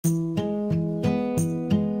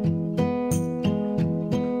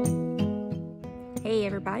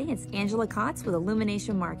it's Angela Kotz with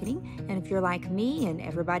Illumination Marketing, and if you're like me and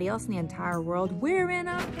everybody else in the entire world, we're in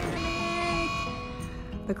a panic.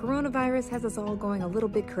 The coronavirus has us all going a little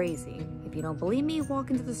bit crazy. If you don't believe me,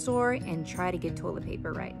 walk into the store and try to get toilet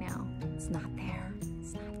paper right now. It's not there.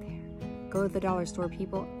 It's not there. Go to the dollar store,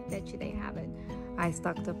 people. I bet you they have it. I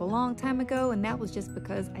stocked up a long time ago, and that was just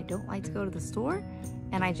because I don't like to go to the store,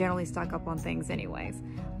 and I generally stock up on things anyways.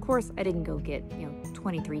 Of course, I didn't go get,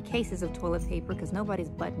 23 cases of toilet paper because nobody's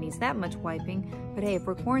butt needs that much wiping. But hey, if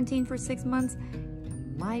we're quarantined for 6 months,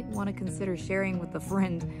 you might want to consider sharing with a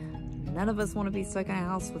friend. None of us want to be stuck in a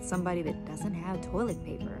house with somebody that doesn't have toilet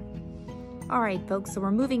paper. All right, folks, so we're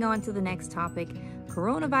moving on to the next topic,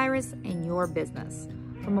 coronavirus and your business.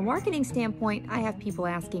 From a marketing standpoint, I have people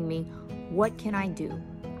asking me, what can I do?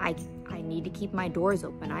 I need to keep my doors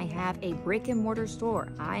open. I have a brick and mortar store.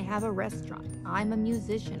 I have a restaurant. I'm a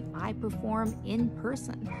musician. I perform in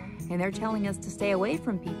person. And they're telling us to stay away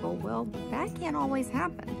from people. Well, that can't always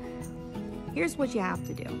happen. Here's what you have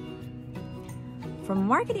to do. From a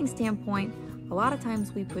marketing standpoint, a lot of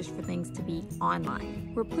times we push for things to be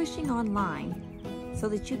online. We're pushing online so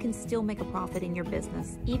that you can still make a profit in your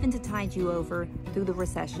business, even to tide you over through the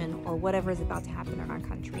recession or whatever is about to happen in our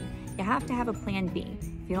country. You have to have a plan B.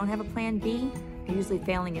 If you don't have a plan B, you're usually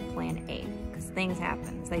failing at plan A, because things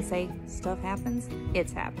happen. As they say, stuff happens,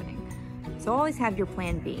 it's happening. So always have your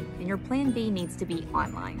plan B, and your plan B needs to be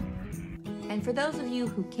online. And for those of you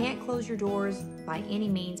who can't close your doors by any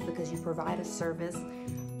means because you provide a service,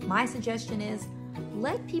 my suggestion is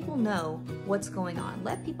let people know what's going on.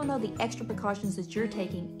 Let people know the extra precautions that you're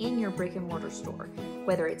taking in your brick and mortar store,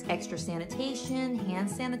 whether it's extra sanitation, hand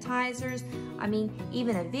sanitizers,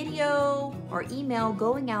 even a video or email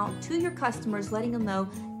going out to your customers, letting them know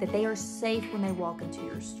that they are safe when they walk into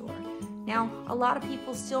your store. Now, a lot of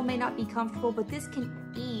people still may not be comfortable, but this can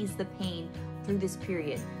ease the pain through this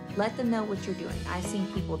period. Let them know what you're doing. I've seen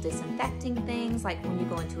people disinfecting things, like when you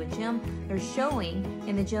go into a gym, they're showing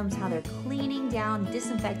in the gyms how they're cleaning down,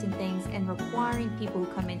 disinfecting things, and requiring people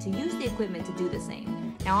who come in to use the equipment to do the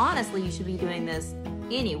same. Now, honestly, you should be doing this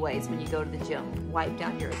anyways when you go to the gym, wipe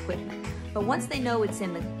down your equipment. But once they know it's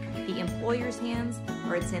in the employer's hands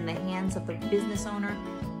or it's in the hands of the business owner,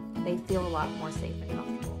 they feel a lot more safe and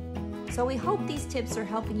comfortable. So we hope these tips are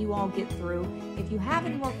helping you all get through. If you have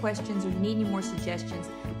any more questions or you need any more suggestions,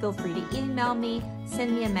 feel free to email me,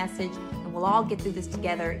 send me a message, and we'll all get through this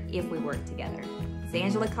together if we work together. It's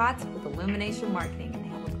Angela Kotz with Illumination Marketing, and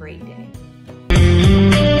have a great day.